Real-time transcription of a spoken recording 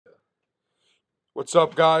What's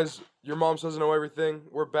up, guys? Your mom doesn't know everything.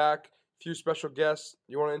 We're back. Few special guests.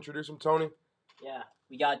 You want to introduce them, Tony? Yeah,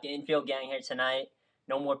 we got the infield gang here tonight.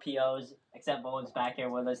 No more POs, except Bowen's back here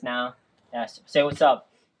with us now. Yes, say what's up.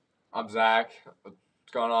 I'm Zach. What's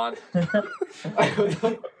going on?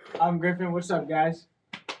 I'm Griffin. What's up, guys?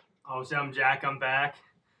 Oh, so I'm Jack. I'm back.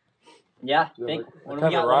 Yeah, Yeah, think, that what do kinda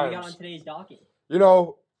we got rhymes. on today's docket?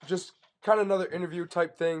 Just kind of another interview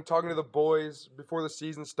type thing, talking to the boys before the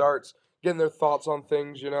season starts, getting their thoughts on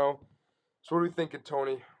things. So what are we thinking,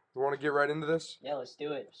 Tony? We want to get right into this? Yeah, let's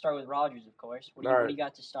do it. Start with Rogers, of course. What do All you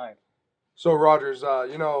got to start? So, Rogers,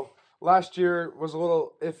 last year was a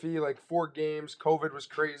little iffy, like 4 games. COVID was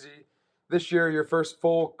crazy. This year, your first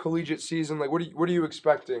full collegiate season. Like, what are you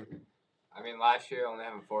expecting? I mean, last year only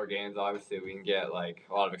having 4 games, obviously we can get like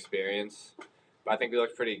a lot of experience, but I think we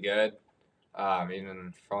looked pretty good.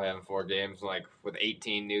 Even for only having 4 games, like with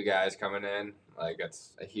 18 new guys coming in, like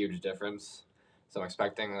that's a huge difference. So I'm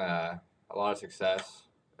expecting a lot of success,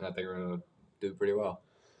 and I think we're gonna do pretty well.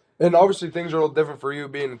 And obviously, things are a little different for you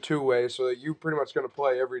being a two-way, so that you're pretty much going to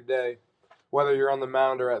play every day, whether you're on the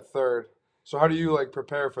mound or at third. So, how do you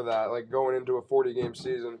prepare for that, like going into a 40-game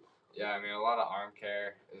season? Yeah, I mean, a lot of arm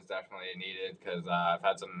care is definitely needed because I've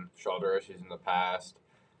had some shoulder issues in the past.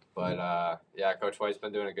 But yeah, Coach White's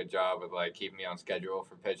been doing a good job with keeping me on schedule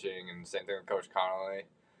for pitching, and same thing with Coach Connolly.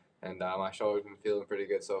 And my shoulder's been feeling pretty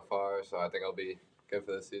good so far, so I think I'll be good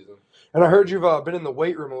for this season. And I heard you've been in the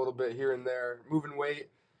weight room a little bit here and there, moving weight.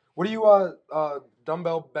 What are you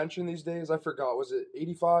dumbbell benching these days? I forgot. Was it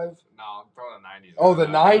 85? No, I'm throwing the 90s. Oh, the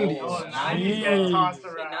right now. 90s. Oh, Jeez. 90s getting tossed The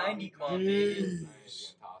around. 90 club, Jeez. baby. 90s getting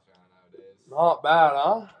tossed around nowadays. Not bad,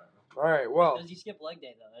 huh? All right, well. Does he skip leg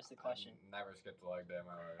day, though? That's the question. Never skipped a leg day in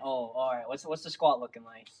my life. Oh, all right. What's the squat looking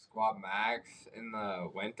like? Squat max in the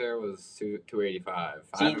winter was 285.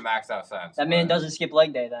 See, I haven't maxed out since. That man but- doesn't skip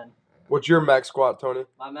leg day then. What's your max squat, Tony?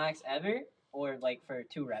 My max ever, or for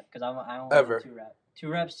 2 rep? Because I don't Ever. 2 rep. 2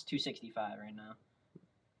 reps, 265 right now.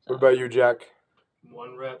 What about you, Jack?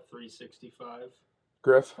 1 rep, 365.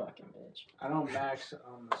 Griff? Fucking bitch. I don't max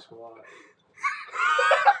on the squat.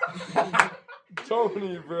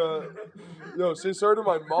 Tony, bro. Yo, say sorry to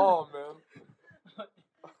my mom, man.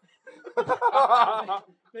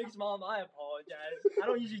 Thanks, Mom. I apologize. I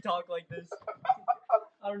don't usually talk like this.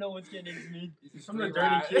 I don't know what's getting into me. Some of the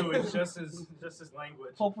dirty Q is just his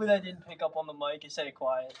language. Hopefully that didn't pick up on the mic and stay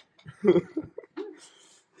quiet.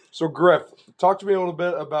 So, Griff, talk to me a little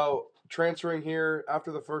bit about transferring here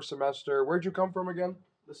after the first semester. Where'd you come from again?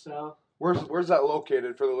 LaSalle. Where's that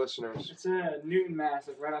located for the listeners? It's in Newton, Mass,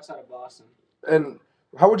 like right outside of Boston. And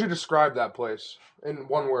how would you describe that place in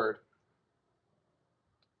one word?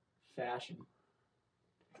 Fashion.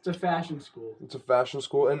 It's a fashion school. It's a fashion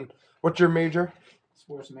school. And what's your major?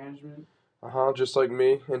 Sports management. Just like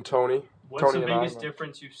me and Tony. What's Tony the and I, biggest man.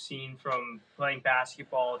 difference you've seen from playing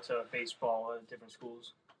basketball to baseball at different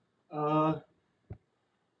schools? The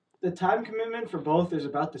time commitment for both is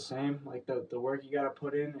about the same. Like the work you got to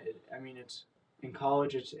put in. It's in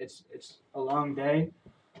college. It's a long day,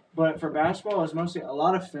 but for basketball, it's mostly a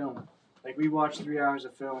lot of film. Like we watched 3 hours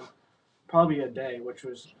of film, probably a day, which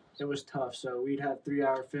was tough. So we'd have 3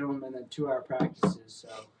 hour film and then 2 hour practices. So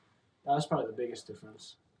that was probably the biggest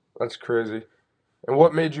difference. That's crazy. And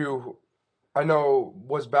what made you,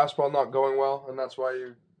 was basketball not going well, and that's why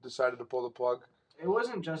you decided to pull the plug? It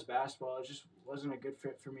wasn't just basketball. It just wasn't a good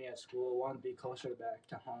fit for me at school. I wanted to be closer back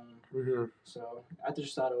to home. Mm-hmm. So I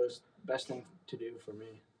just thought it was the best thing to do for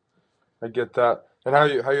me. I get that. And how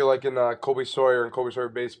you liking Colby Sawyer and Colby Sawyer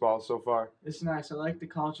baseball so far? It's nice. I like the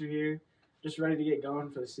culture here. Just ready to get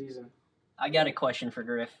going for the season. I got a question for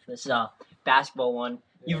Griff. This is a basketball one.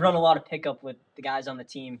 You've run a lot of pickup with the guys on the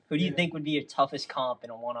team. Who do you think would be your toughest comp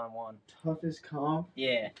in a one-on-one? Toughest comp?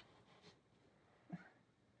 Yeah.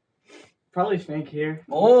 Probably Fink here.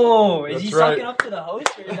 Oh, is he That's right. sucking up to the host?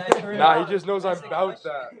 Or is that for Nah, he just knows I'm That's the about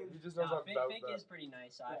question. that. He just knows I'm about Fink that. is pretty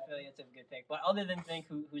nice, so I feel like it's a good pick. But other than Fink,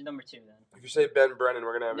 who's number 2 then? If you say Ben Brennan,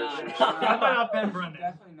 we're going to have Nah, issues. nah. How about Ben Brennan?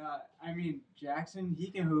 Definitely not. I mean, Jackson,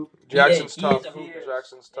 he can hoop. Jackson's He is tough. a hooper.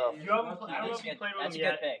 Jackson's tough. You haven't, I don't know That's if you good. played with That's a him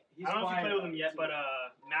good yet. pick. He's I don't know if you quiet, played with him though. yet, but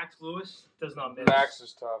Max Lewis does not miss. Max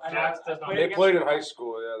is tough. I Max does not They miss. played in high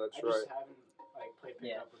school. Yeah, that's I right. just haven't played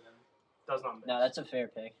Yeah. pickup with him. Does not miss. No, that's a fair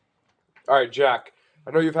pick. All right, Jack.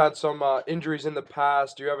 I know you've had some injuries in the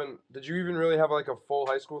past. Did you even really have a full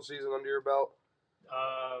high school season under your belt?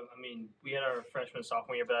 We had our freshman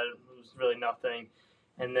sophomore year, but it was really nothing.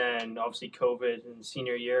 And then obviously COVID in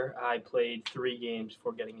senior year, I played 3 games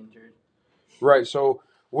before getting injured. Right. So,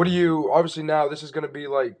 obviously now this is going to be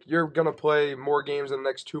you're going to play more games in the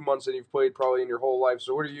next 2 months than you've played probably in your whole life.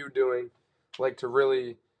 So, what are you doing to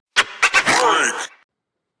really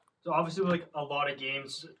So obviously, with like a lot of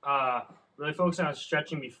games, really focusing on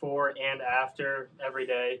stretching before and after every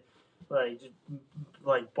day,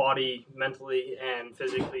 like body mentally and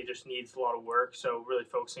physically just needs a lot of work. So really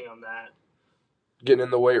focusing on that. Getting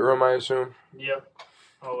in the weight room, I assume. Yep,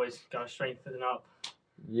 always gotta strengthen up.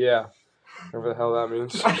 Yeah. Whatever the hell that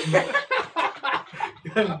means.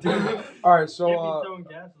 Dude, All right, so can't be throwing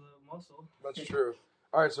gas with a muscle. that's true.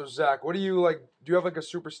 All right, so Zach, what do you like? Do you have like a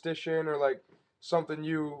superstition or like something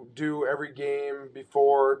you do every game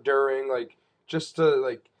before, during, like just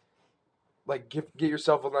to get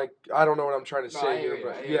yourself in, like, I don't know what I'm trying to No, say I hear here, you,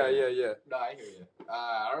 but I hear you. yeah. No, I hear you.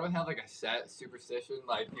 I don't really have like a set superstition.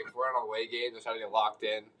 Like if we're on away games, I try to get locked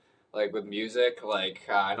in. Like with music, like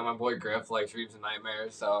I know my boy Griff likes Dreams and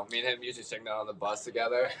Nightmares, so me and him usually sing that on the bus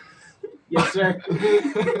together. Yes, sir. But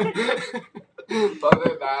other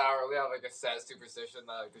than that, I don't really have like a set superstition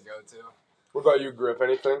that I like to go to. What about you, Griff?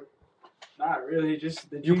 Anything? Not really. Just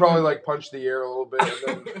the You dreams probably and- like punch the air a little bit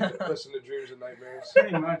and then listen to Dreams and Nightmares.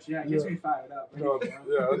 Pretty much, yeah. It gets Yeah. me fired up. No,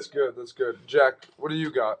 yeah, that's good. That's good. Jack, what do you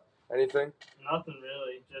got? Anything? Nothing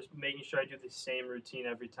really. Just making sure I do the same routine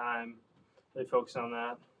every time. Really focus on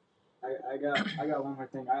that. I got one more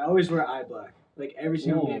thing. I always wear eye black. Like every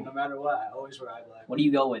single Ooh. game, no matter what, I always wear eye black. What do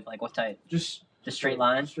you go with? Like what type? Just Straight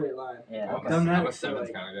line? Straight line. Yeah. I'm Okay. Done that a for, sevens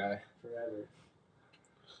like, kind of guy. forever.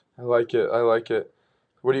 I like it. I like it.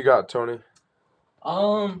 What do you got, Tony?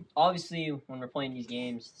 Obviously, when we're playing these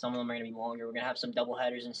games, some of them are gonna be longer. We're gonna have some double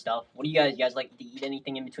headers and stuff. What do you guys? You guys like to eat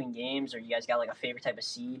anything in between games, or you guys got like a favorite type of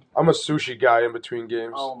seed? I'm a sushi guy in between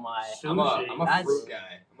games. Oh my! I'm a That's- fruit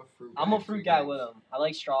guy. I'm a fruit guy with them. I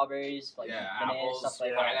like strawberries, like Yeah, bananas, apples, stuff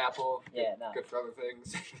like that. pineapple. Yeah, no. Good for other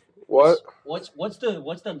things. What? What's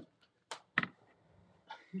the?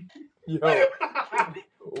 Yo.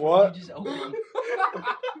 What? You just opened.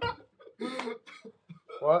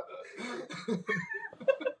 What?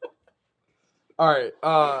 All right.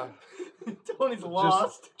 Tony's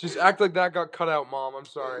lost. Just act like that got cut out, Mom. I'm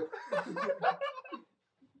sorry.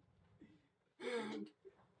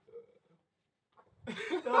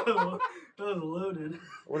 That was loaded.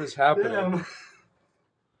 What is happening? Damn.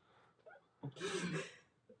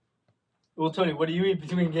 Well, Tony, what do you eat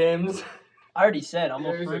between games? I already said I'm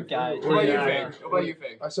a fruit guy. What about you, Yeah. Fink? What about you,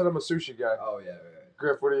 Fink? I said I'm a sushi guy. Oh yeah, right.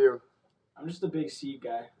 Griff, what are you? I'm just a big seed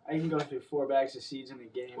guy. I can go through 4 bags of seeds in a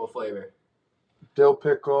game. What flavor? Dill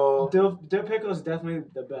pickle. Dill pickle is definitely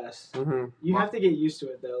the best. Mm-hmm. You have to get used to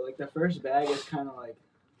it though. Like the first bag is kind of like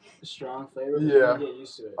a strong flavor. But Yeah. you get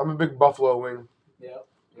used to it. I'm a big buffalo wing. Yep.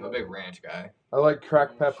 I'm a big ranch guy. I like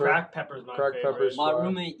cracked pepper. Cracked pepper's my Cracked favorite. pepper's- My Fine.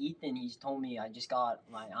 roommate Ethan, he's told me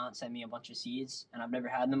my aunt sent me a bunch of seeds, and I've never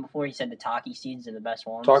had them before. He said the Taki seeds are the best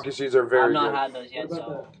ones. Taki seeds are I've very not good. had those yet, What so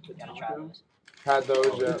about the gotta try taco? those. Had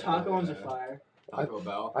those, The yeah. taco ones are fire. Taco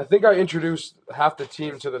Bell. I think I introduced half the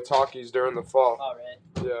team to the Takis during the fall. All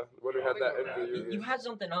right. Yeah, when we had that Yeah. interview. You had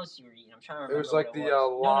something else you were eating. I'm trying to remember. It was like what the it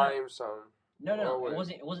was. lime something. No, Oh, wait.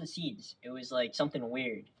 it wasn't seeds. It was like something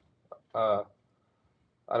weird.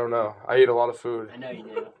 I don't know. I eat a lot of food. I know you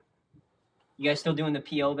do. You guys still doing the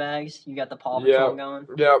PO bags? You got the Paw Yeah. Patrol going?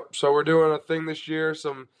 Yep. So we're doing a thing this year.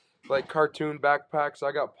 Some like cartoon backpacks.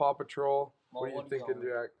 I got Paw Patrol. Well, What are you what thinking, going?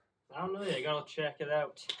 Jack? I don't know yet. You gotta check it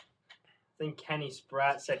out. I think Kenny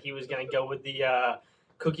Spratt said he was gonna go with the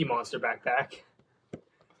Cookie Monster backpack.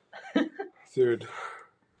 Dude.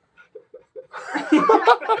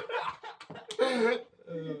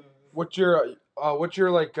 What's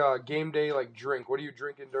your like game day like drink? What are you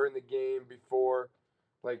drinking during the game before?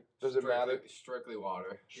 Like, does it matter? Strictly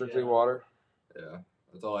water. Strictly Yeah. water. Yeah,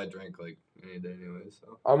 that's all I drink like any day anyway.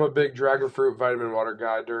 So I'm a big dragon fruit vitamin water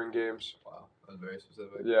guy during games. wow, that's very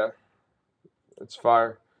specific. Yeah. It's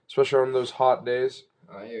fire. Especially on those hot days.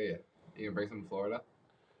 I hear you. You can bring some to Florida.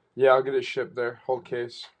 Yeah, I'll get it shipped there. Whole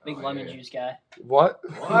case. Big Oh, I lemon hear you. juice guy. What?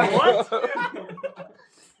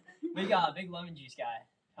 Big lemon juice guy.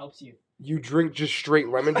 Helps you. You drink just straight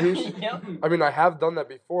lemon juice? Yep. I mean, I have done that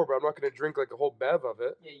before, but I'm not going to drink like a whole bev of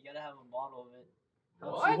it. Yeah, you gotta have a bottle of it.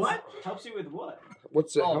 Helps you what? Helps you with what?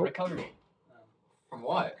 What's it? Oh, help? recovery. From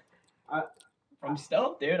what? From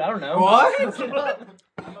stuff, dude. I don't know. What?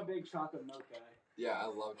 I'm a big chocolate milk guy. Yeah, I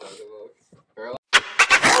love chocolate milk.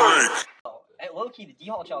 Hey, low key, the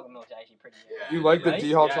D-Hall chocolate milk is actually pretty good. Yeah. You like the Right?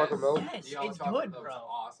 D-Hall Yes. chocolate milk? Yes, Y'all it's chocolate good, milk's bro.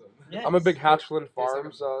 Awesome. Yes. I'm a big Hatchland like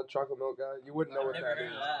Farms chocolate milk guy. You wouldn't know I've what never that heard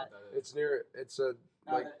is. of that. It's near. It's a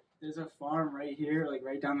like. There's a farm right here, like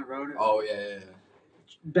right down the road. Oh yeah.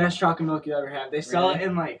 Best chocolate milk you ever have. They sell Really? it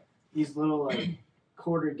in like these little like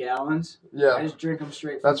quarter gallons. I Yeah, just drink them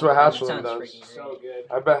straight. From that's the what can. That Hatchland sounds does. freaking So good.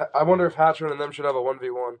 I bet. I wonder if Hatchland and them should have a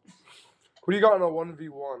 1v1. Who do you got in a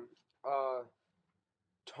 1v1?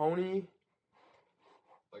 Tony,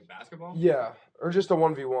 Like basketball? Yeah, or just a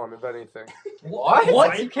 1v1 if anything. What? What?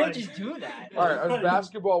 Right? You can't Like- just do that. All right, as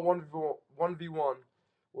basketball 1v1.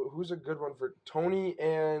 Who's a good one for Tony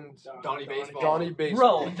and Donnie Baseball. Donnie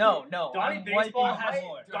Baseball? Bro, no. Donnie I'm Baseball wiping has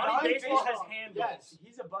more. Donnie Baseball has handles. Yes,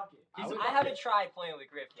 he's a bucket. I haven't tried playing with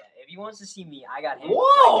Griff yet. If he wants to see me, I got him.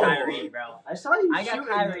 Whoa! Like Kyrie, bro. I saw you I got shooting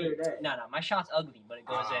the Kyrie. other day. No, my shot's ugly, but it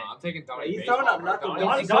goes in. I'm taking Donnie He's Baseball. throwing up bro. nothing.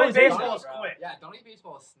 Donnie It goes in, Baseball is bro. quick. Yeah, Donnie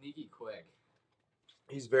Baseball is sneaky quick.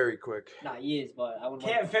 He's very quick. Nah, he is, but I would.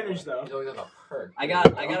 Can't finish though. He's always on a perk. I got a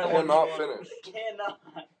Cannot 1v1. finish. Cannot.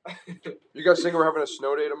 You guys think we're having a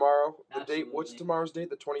snow day tomorrow? The date? What's Absolutely. tomorrow's date?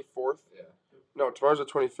 The 24th? Yeah. No, tomorrow's the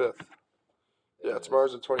 25th. Yeah,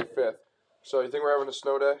 tomorrow's the 25th. So you think we're having a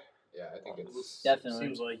snow day? Yeah, I think it's Definitely.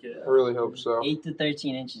 Seems like it. I really hope so. 8 to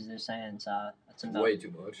 13 inches, they're saying, so that's enough. way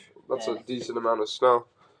too much. That's Yeah. a decent amount of snow.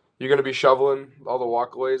 You gonna be shoveling all the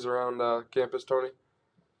walkways around campus, Tony?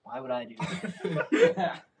 Why would I do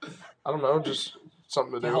that? I don't know, just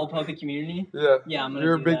something to To do. help out the community? Yeah, Yeah, I'm gonna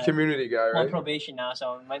you're a do big that. community guy, I'm on right? probation now,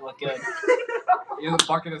 so it might look good. He has a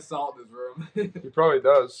bucket of salt in his room. He probably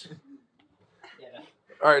does. Yeah.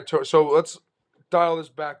 All right, so let's dial this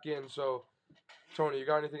back in. So, Tony, you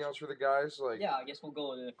got anything else for the guys? Like, Yeah, I guess we'll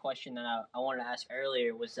go with the question that I wanted to ask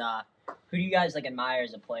earlier was who do you guys like admire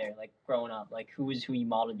as a player, like growing up? Like who you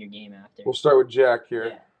modeled your game after? we'll start with Jack here.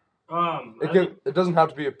 Yeah. It doesn't have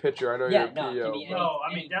to be a pitcher. I know Yeah, you're a no, it PO. can be any, No, I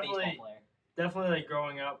mean, any baseball definitely- player. Definitely, like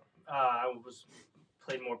growing up, I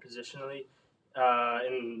played more positionally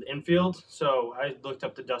in infield, so I looked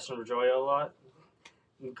up to Dustin Pedroia a lot.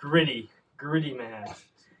 Gritty man.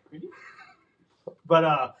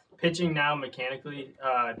 But pitching now mechanically,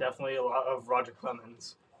 definitely a lot of Roger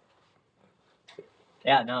Clemens.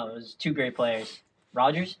 Yeah, no, it was two great players.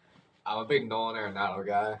 Rogers? I'm a big Nolan Arenado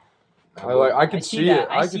guy. I can I see see that. it.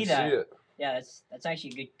 I I see can that. see it. Yeah, that's actually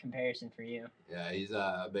a good comparison for you. Yeah, he's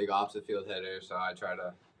a big opposite field hitter, so I try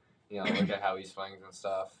to, look at how he swings and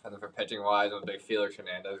stuff. And then for pitching wise, I'm a big Felix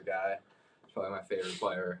Hernandez guy. He's probably my favorite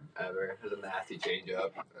player ever. Has a nasty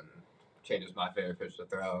changeup and changes my favorite pitch to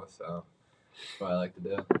throw. So that's what I like to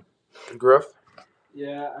do. Griff?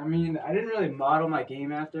 Yeah, I mean, I didn't really model my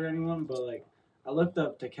game after anyone, but like, I looked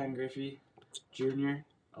up to Ken Griffey Jr.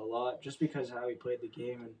 a lot just because how he played the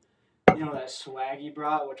game and that swag he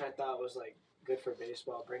brought, which I thought was like good for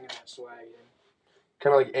baseball, bringing that swag in.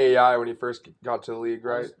 Kind of like AI when he first got to the league,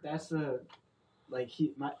 right? That's the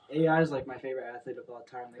my AI is like my favorite athlete of all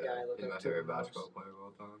time. The guy I look He's my up to. favorite the most. basketball player of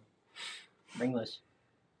all time. Ringless.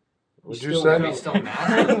 What'd He's you still say? good. He's still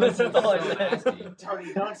nasty. That's He's all I still said. nasty.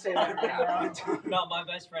 Tony, don't say that right now. No, my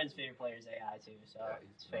best friend's favorite player is AI too, so Yeah,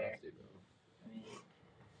 it's he's fair. nasty, bro. I mean,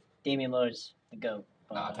 Damian Lillard's the GOAT.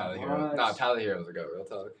 But, Nah, Tyler What? Hero. Nah, Tyler Hero's a go. Real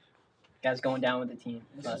talk. guy's going down with the team.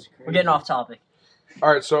 This But is we're crazy. getting off topic.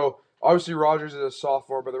 All right, so obviously Rogers is a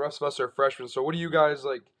sophomore, but the rest of us are freshmen. So what do you guys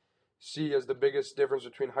like see as the biggest difference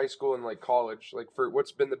between high school and like college? Like for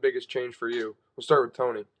what's been the biggest change for you? We'll start with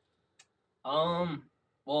Tony.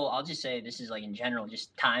 Well, I'll just say this is like in general,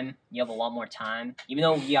 just time. You have a lot more time. Even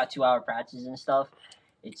though you got 2-hour practices and stuff,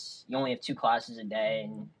 you only have 2 classes a day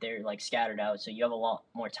and they're like scattered out, so you have a lot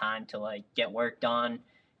more time to like get work done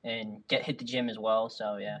and hit the gym as well.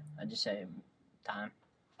 So yeah, I just say time.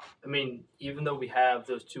 I mean, even though we have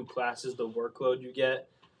those 2 classes, the workload you get,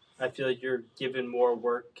 I feel like you're given more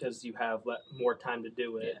work because you have more time to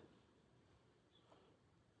do it.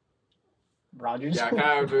 Rogers. Yeah,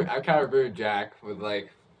 I kind of agree with Jack with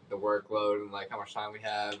like the workload and like how much time we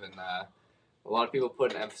have, and a lot of people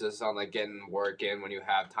put an emphasis on like getting work in when you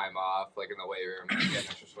have time off, like in the weight room, getting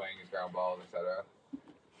extra swings, ground balls, etc.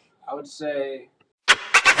 I would say.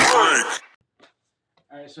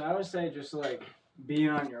 Alright, so I would say just like being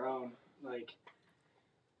on your own. Like,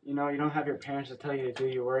 you don't have your parents to tell you to do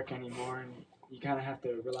your work anymore, and you kind of have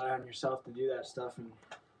to rely on yourself to do that stuff. And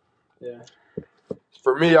yeah.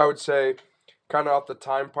 For me, I would say kind of off the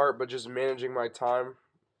time part, but just managing my time.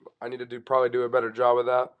 I need to probably do a better job of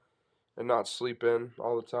that and not sleep in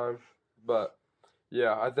all the time. But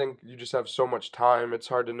yeah, I think you just have so much time. It's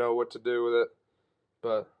hard to know what to do with it.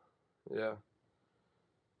 But yeah.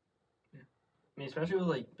 I mean, especially with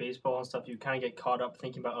like baseball and stuff, you kind of get caught up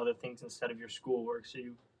thinking about other things instead of your schoolwork, so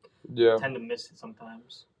you Yeah. tend to miss it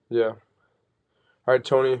sometimes. Yeah. All right,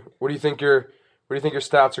 Tony, what do you think your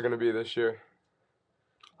stats are going to be this year?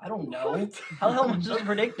 I don't know. How the hell am I supposed to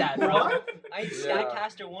predict that, bro? What? I ain't Yeah.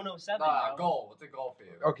 Statcaster 107, Nah, bro. goal. What's a goal for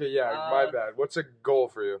you? Okay, yeah, my bad. What's a goal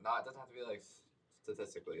for you? Nah, it doesn't have to be like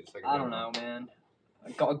statistically. It's like I don't know, man.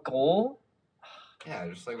 A goal? Yeah,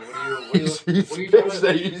 just like what do you He's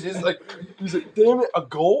like, damn it, a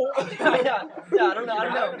goal? yeah, I don't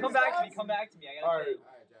know. Come back to me. I gotta All right, think.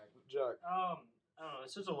 Jack. I don't know.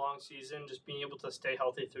 It's such a long season. Just being able to stay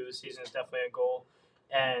healthy through the season is definitely a goal,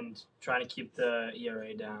 and trying to keep the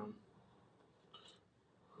ERA down.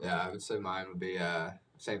 Yeah, I would say mine would be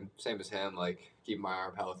same as him, like keep my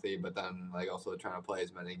arm healthy, but then like also trying to play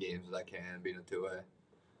as many games as I can, being a two-way.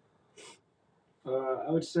 I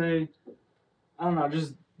would say, I don't know,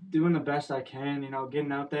 just doing the best I can.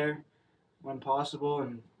 Getting out there when possible,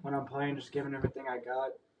 and when I'm playing, just giving everything I got,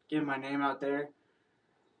 getting my name out there.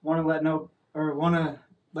 Want to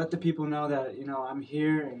let the people know that I'm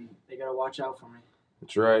here and they gotta watch out for me.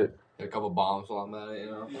 That's right. Hit a couple bombs while I'm at it,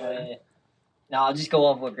 Yeah. No, I'll just go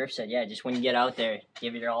off what Griff said. Yeah, just when you get out there,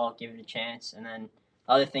 give it your all, give it a chance. And then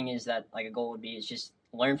the other thing is that like a goal would be is just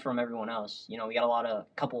learn from everyone else. We got a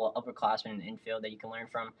couple of upperclassmen in the infield that you can learn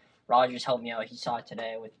from. Rogers helped me out. He saw it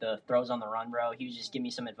today with the throws on the run, bro. He was just giving me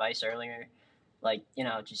some advice earlier, like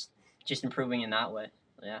just improving in that way.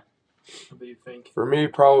 Yeah. What do you think? For me,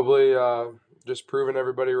 probably just proving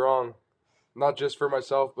everybody wrong. Not just for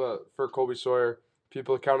myself, but for Colby Sawyer.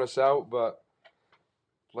 People count us out, but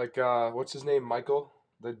like, what's his name? Michael,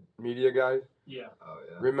 the media guy? Yeah. Oh,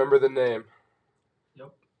 yeah. Remember the name.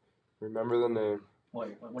 Yep. Remember the name. What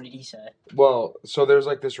did he say? Well, so there's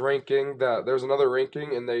like this ranking there's another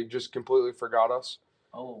ranking, and they just completely forgot us.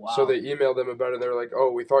 Oh, wow. So they emailed them about it, and they're like,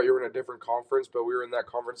 oh, we thought you were in a different conference, but we were in that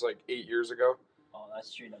conference like 8 years ago. Oh, that's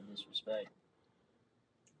straight up disrespect.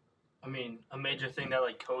 I mean, a major thing that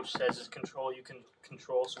like coach says is control you can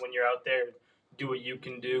control. So when you're out there, do what you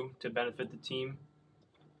can do to benefit the team.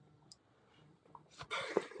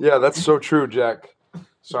 Yeah, that's so true, Jack.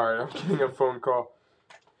 Sorry, I'm getting a phone call.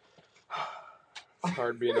 It's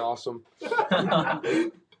hard being awesome.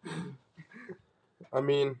 I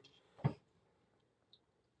mean,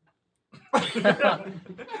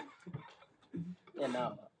 Yeah,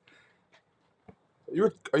 no.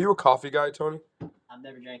 are you a coffee guy, Tony? I've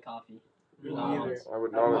never drank coffee. Me No. neither. I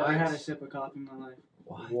would I've know. never had a sip of coffee in my life.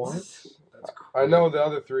 What? That's I know the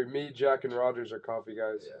other three. Me, Jack, and Rogers are coffee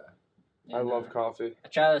guys. Yeah, I love coffee. I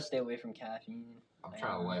try to stay away from caffeine. I'm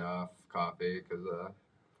trying to lay off coffee because of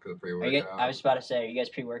I pre-workout. was about to say, are you guys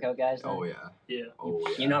pre-workout guys? Then? Oh yeah. Yeah. Oh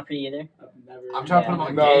yeah. You're not pre either? I've never. I'm trying to put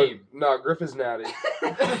him on game. No, Griff is natty.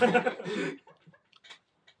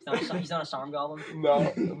 He's not a SARM goblin?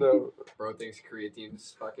 No. Bro thinks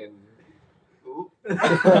creatine's fucking. Ooh.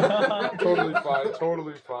 Totally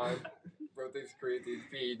fine. Bro thinks creatine's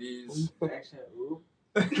PEDs. Actually, ooh.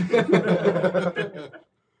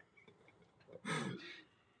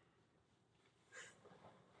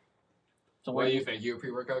 So What do you think? You a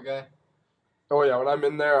pre-workout guy? Oh yeah, when I'm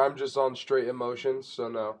in there, I'm just on straight emotions. So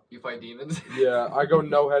no. You fight demons? Yeah, I go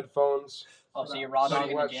no headphones, Oh, so you're raw dog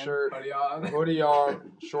in the gym? sweatshirt, Hoodie on. hoodie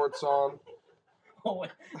on, shorts on. Oh, wait.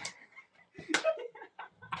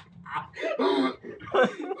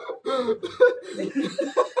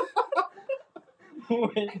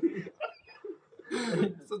 Wait.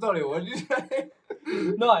 So Tony, what did you say?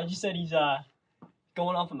 No, I just said he's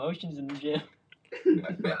going off emotions in the gym.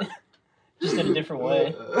 Just in a different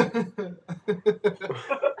way. Oh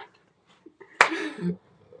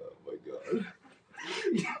my god.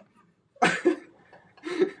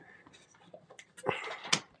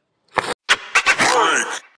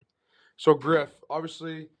 So Griff,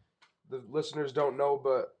 obviously, the listeners don't know,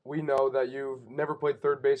 but we know that you've never played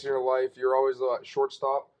third base in your life. You're always a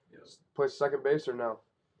shortstop. Yes. Play second base or no?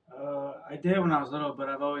 I did when I was little, but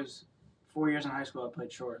I've always 4 years in high school I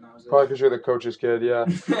played short, and I was. Probably because you're the coach's kid, yeah.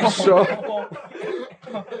 So, Yeah,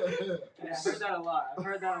 I've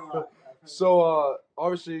heard that a lot. so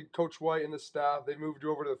obviously, Coach White and the staff, they moved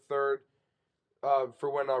you over to the third for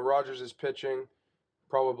when Rogers is pitching,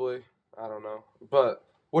 probably. I don't know. But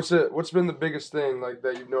what's been the biggest thing like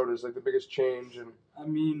that you've noticed, like the biggest change? And I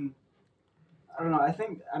mean, I don't know.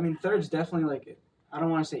 I mean, third's definitely like, I don't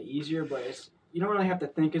want to say easier, but you don't really have to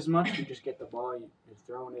think as much. You just get the ball, you're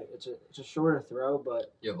throwing it. It's a shorter throw,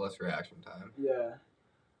 but You have less reaction time. yeah,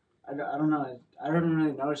 I don't know. I haven't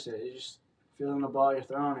really noticed it. You just feeling the ball, you're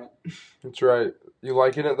throwing it. that's right. You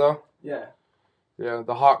liking it though? Yeah. Yeah,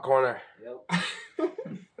 the hot corner. Yep.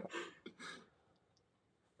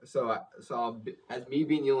 So as me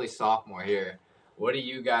being the only sophomore here, what do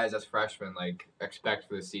you guys as freshmen like expect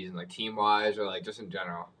for the season, like team wise or like just in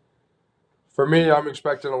general? For me, I'm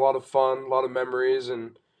expecting a lot of fun, a lot of memories,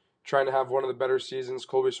 and trying to have one of the better seasons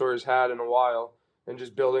Colby Sawyer's had in a while, and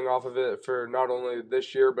just building off of it for not only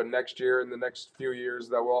this year, but next year and the next few years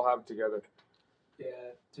that we'll have together. Yeah.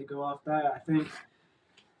 To go off that, I think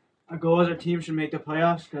our goal as our team should make the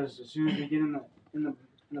playoffs, because as soon as we get in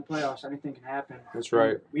the playoffs, anything can happen. That's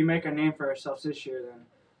right. We make a name for ourselves this year, then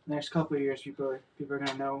the next couple of years, people are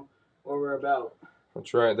gonna know what we're about.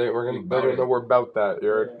 That's right. They're gonna know we're about that.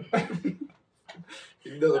 You're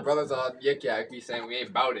Even though the brothers on Yik Yak be saying we ain't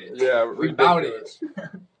about it. yeah, We about it.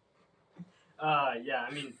 ridiculous. Yeah,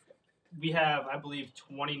 I mean, we have, I believe,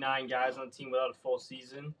 29 guys on the team without a full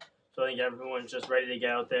season. So I think everyone's just ready to get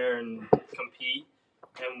out there and compete.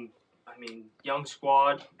 And, I mean, young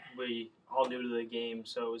squad, we all new to the game.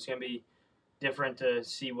 So it's going to be different to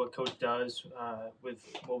see what coach does with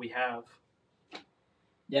what we have.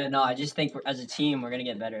 Yeah, no, I just think as a team, we're going to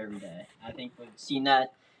get better every day. I think we've seen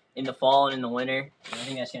that in the fall and in the winter. And I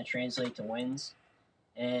think that's going to translate to wins.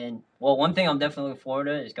 And, well, one thing I'm definitely looking forward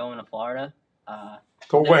to is going to Florida.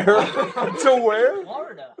 To where? To where?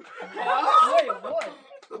 Florida. Wait, what?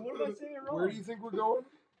 What am I saying wrong? Where do you think we're going?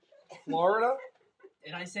 Florida?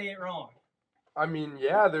 Did I say it wrong? I mean,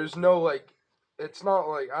 yeah. There's no like. It's not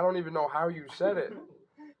like I don't even know how you said it.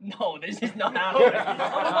 No, this is not how it is. I'm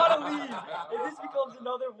about to leave. If this becomes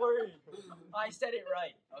another word, I said it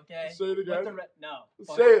right, okay? Say it again. No.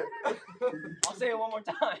 Say it. I'll say it one more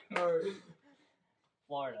time. All right.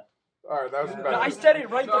 Florida. All right, that was No, better. I said it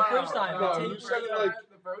right the first time. No, Take you it said it right. like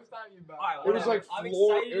the first time you Alright, it was like I'm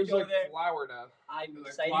floor. excited It was to go like there. Florida. I'm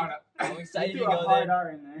excited. Florida. I'm excited You to threw a go hard there. R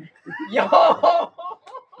in there. Yo!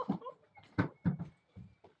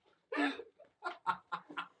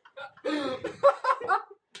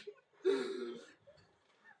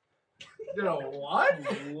 You know what?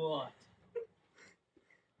 What?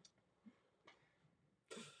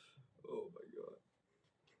 Oh my god.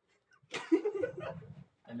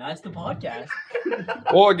 And that's the podcast.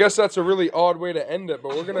 Well, I guess that's a really odd way to end it,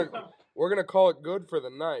 but we're gonna call it good for the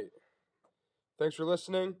night. Thanks for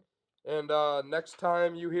listening, and next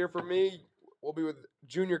time you hear from me, we'll be with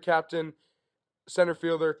junior captain, center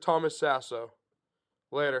fielder Thomas Sasso.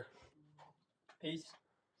 Later. Peace.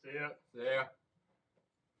 See ya. Yeah.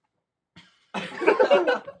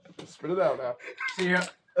 Spit it out now. See ya.